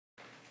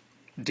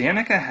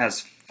Danica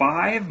has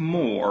 5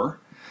 more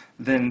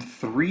than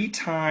 3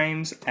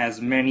 times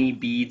as many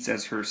beads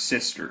as her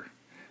sister.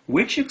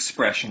 Which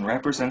expression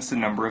represents the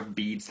number of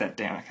beads that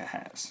Danica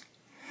has?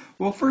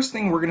 Well, first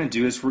thing we're going to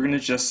do is we're going to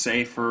just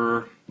say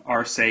for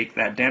our sake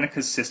that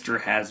Danica's sister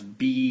has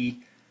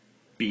B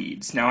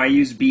beads. Now I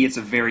use B as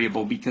a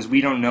variable because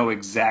we don't know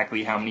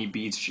exactly how many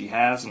beads she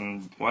has,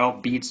 and well,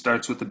 bead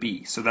starts with a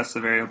B, so that's the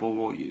variable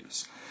we'll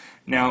use.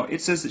 Now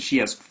it says that she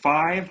has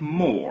 5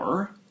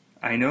 more.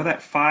 I know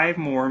that 5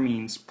 more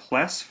means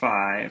plus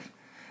 5,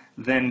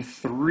 then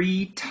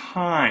 3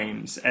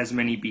 times as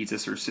many beads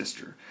as her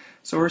sister.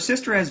 So her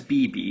sister has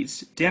B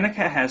beads.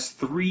 Danica has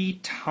 3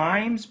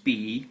 times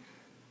B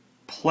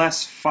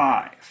plus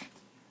 5.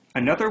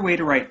 Another way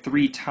to write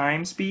 3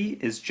 times B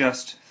is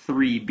just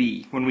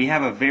 3b. When we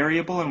have a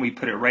variable and we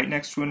put it right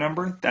next to a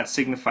number, that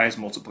signifies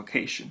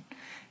multiplication.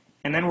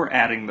 And then we're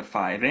adding the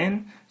 5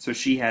 in, so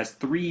she has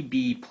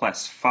 3b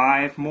plus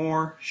 5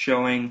 more,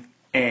 showing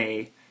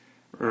A,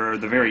 or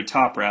the very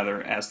top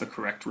rather, as the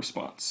correct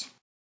response.